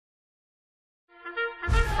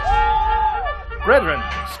Brethren,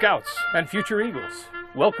 Scouts, and future Eagles,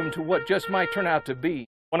 welcome to what just might turn out to be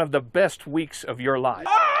one of the best weeks of your life.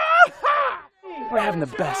 We're having the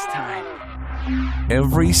best time.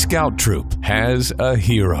 Every Scout troop has a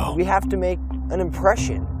hero. We have to make an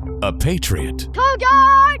impression. A patriot.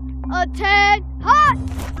 Target! Attack! Hot!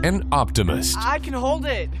 An optimist. I can hold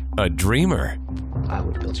it. A dreamer. I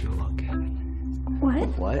would build you a log cabin.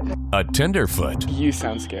 What? A tenderfoot. You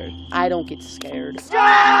sound scared. I don't get scared.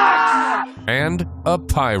 And a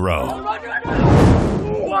pyro.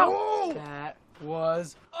 That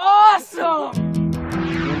was awesome!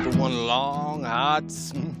 For one long, hot,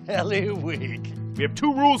 smelly week. We have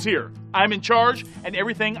 2 rules here. I'm in charge, and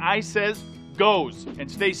everything I says goes, and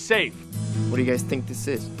stay safe. What do you guys think this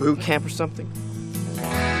is? Boot camp or something?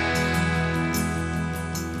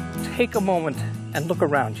 Take a moment and look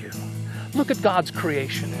around you. Look at God's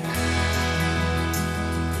creation.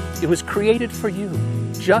 It was created for you,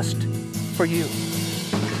 just for you.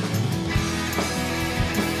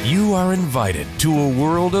 You are invited to a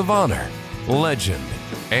world of honor, legend,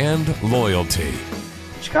 and loyalty.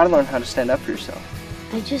 But you gotta learn how to stand up for yourself.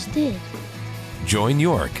 I just did. Join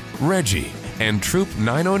York, Reggie, and Troop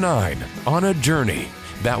 909 on a journey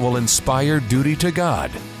that will inspire duty to God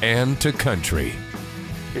and to country.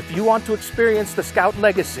 If you want to experience the Scout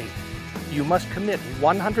legacy, you must commit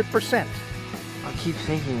 100%. I keep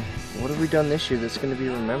thinking, what have we done this year that's gonna be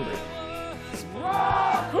remembered?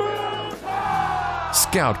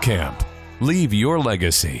 Scout Camp. Leave your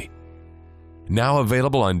legacy. Now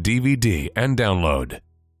available on DVD and download.